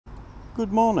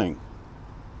Good morning.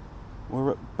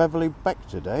 We're at Beverley Beck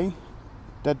today,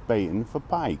 dead baiting for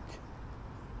pike.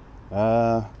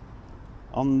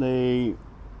 On the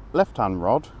left hand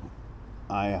rod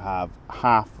I have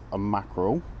half a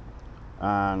mackerel,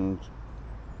 and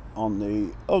on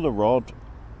the other rod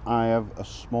I have a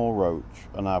small roach,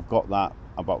 and I've got that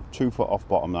about 2 foot off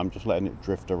bottom. I'm just letting it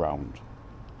drift around.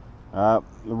 The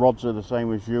rods are the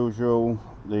same as usual.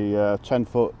 The 10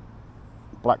 foot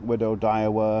Black Widow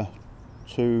Daiwa,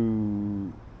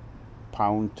 2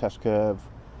 pound test curve,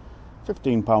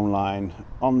 15 pound line.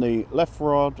 On the left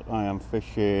rod I am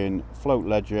fishing float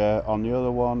ledger. On the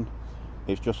other one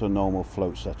it's just a normal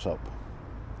float setup.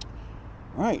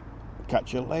 Right,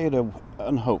 catch you later,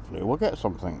 and hopefully we'll get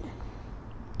something.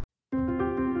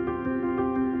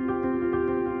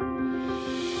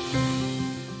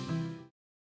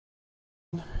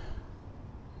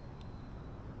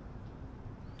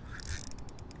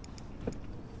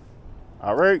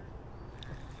 All right.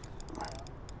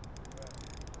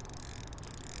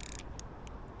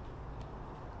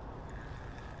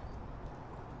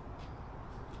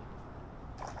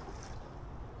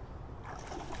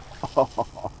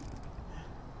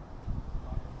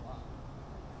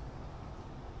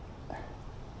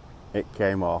 It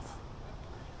came off.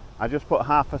 I just put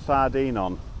half a sardine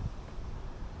on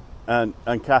and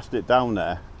cast it down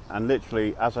there, and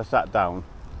literally as I sat down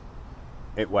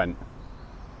it went.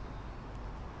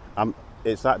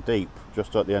 It's that deep,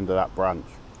 just at the end of that branch.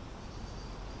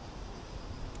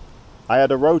 I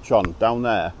had a roach on down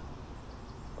there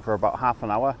for about half an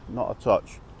hour, not a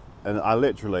touch, and I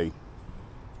literally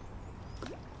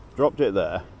dropped it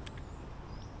there,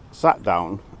 sat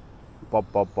down,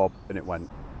 bob bob bob, and it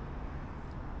went.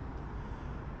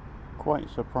 Quite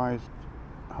surprised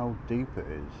how deep it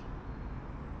is.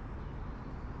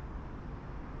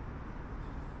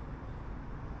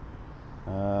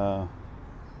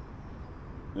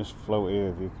 This float here,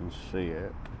 if you can see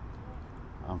it,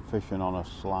 I'm fishing on a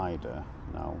slider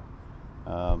now.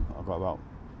 I've got about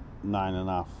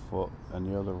 9.5 foot,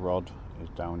 and the other rod is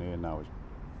down here now.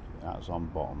 That's on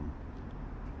bottom.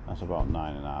 That's about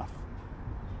 9.5.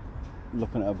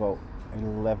 Looking at about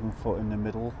 11 foot in the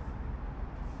middle.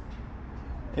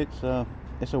 It's a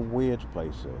weird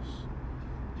place, this.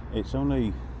 It's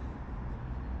only,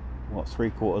 what,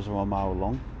 3/4 of a mile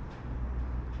long,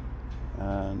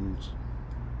 and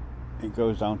it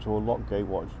goes down to a lock gate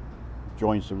what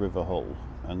joins the river hull,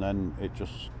 and then it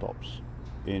just stops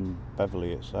in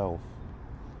Beverley itself.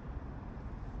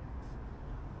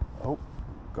 Oh,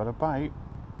 got a bite.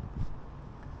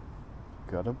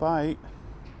 Got a bite.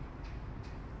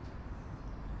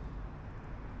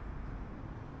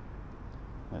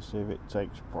 Let's see if it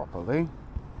takes properly.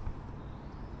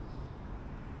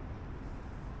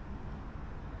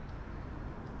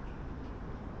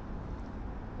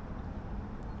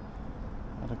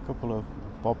 Had a couple of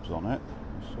bobs on it.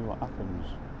 Let's see what happens.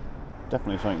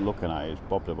 Definitely something looking at it. It's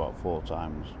bobbed about 4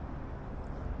 times.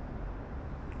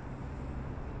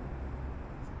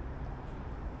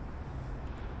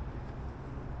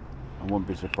 I wouldn't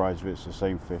be surprised if it's the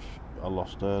same fish I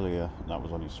lost earlier. That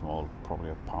was only small,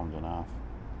 probably 1.5 pounds.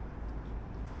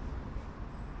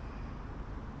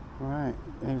 Right,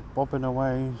 he's bobbing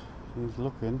away. He's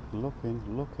looking.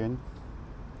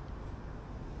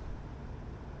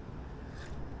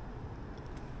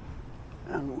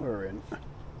 And we're in.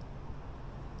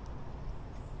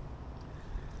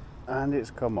 And it's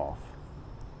come off.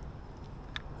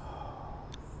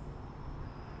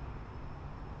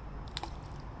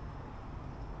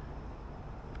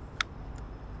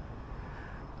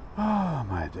 Oh,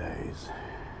 my days.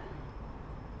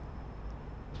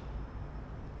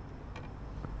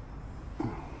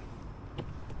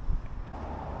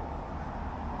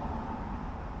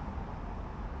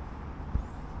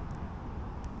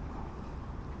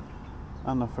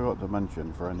 And I forgot to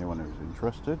mention, for anyone who's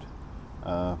interested,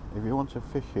 if you want to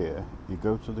fish here, you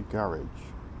go to the garage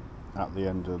at the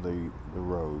end of the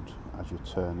road as you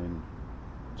turn in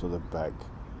to the Beck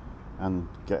and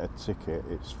get a ticket.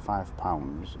 It's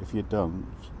 £5. If you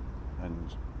don't,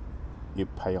 and you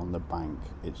pay on the bank,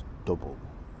 it's double.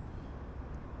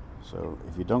 So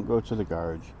if you don't go to the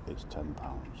garage, it's £10.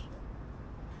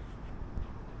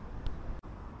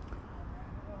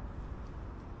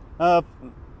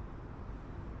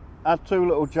 Had 2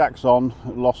 little jacks on,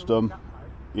 lost them.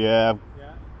 Yeah,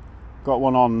 got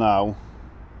one on now.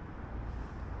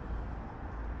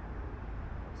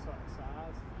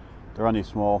 They're only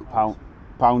small,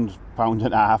 pound and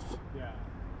a half.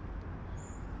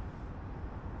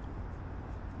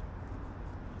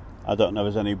 I don't know if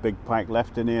there's any big pike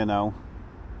left in here now.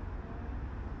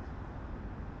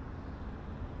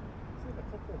 See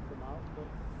them out, but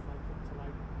like up to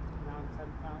like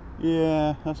 £9–10.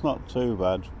 Yeah, that's not too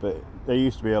bad, but there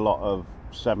used to be a lot of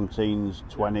 17s,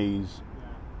 20s.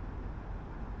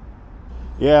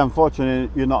 Yeah, unfortunately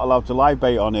you're not allowed to live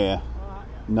bait on here. Oh, yeah.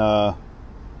 No.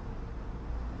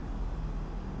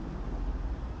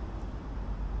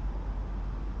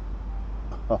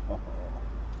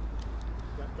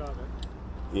 Got it.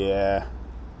 Yeah,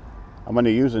 I'm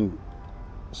only using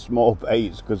small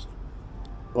baits because,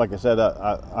 like I said,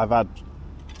 I've had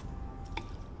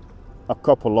a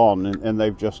couple on and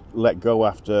they've just let go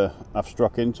after I've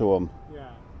struck into them. Yeah.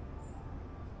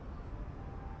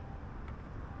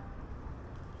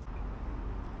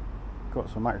 Got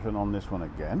some action on this one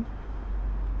again.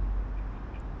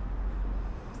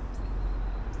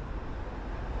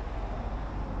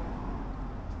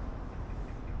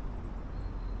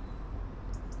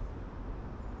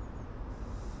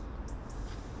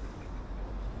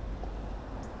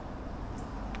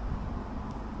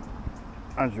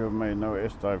 As you may have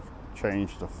noticed, I've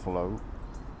changed the float.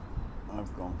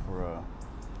 I've gone for a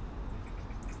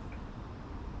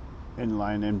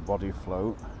inline in body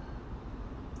float.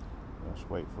 Just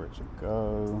wait for it to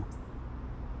go.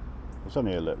 It's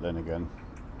only a little in again.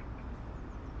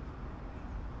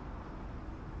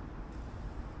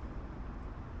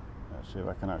 Let's see if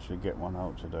I can actually get one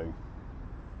out today.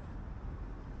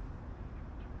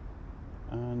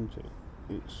 And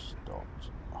it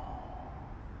stopped.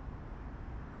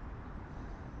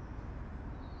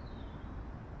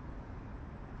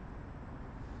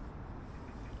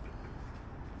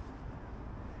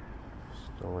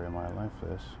 Story of my life,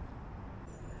 this.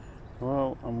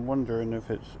 Well, I'm wondering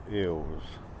if it's eels.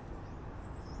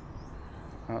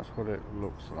 That's what it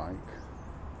looks like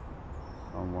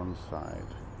on one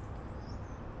side.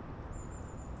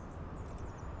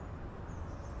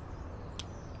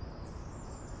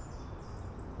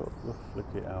 But we'll flick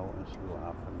it out and see what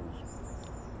happens.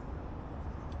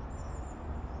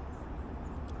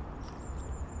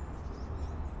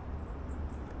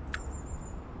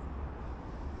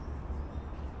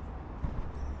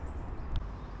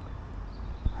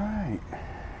 Right,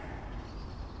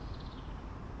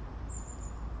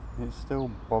 it's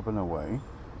still bobbing away.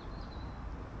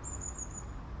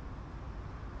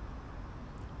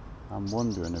 I'm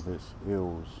wondering if it's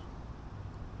eels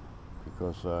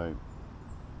because I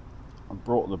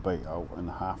brought the bait out and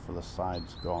half of the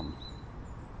side's gone.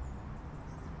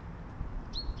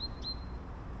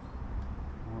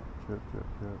 Oh, chirp, chirp,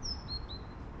 chirp.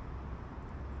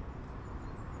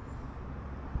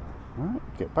 Right,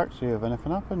 get back to you if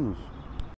anything happens.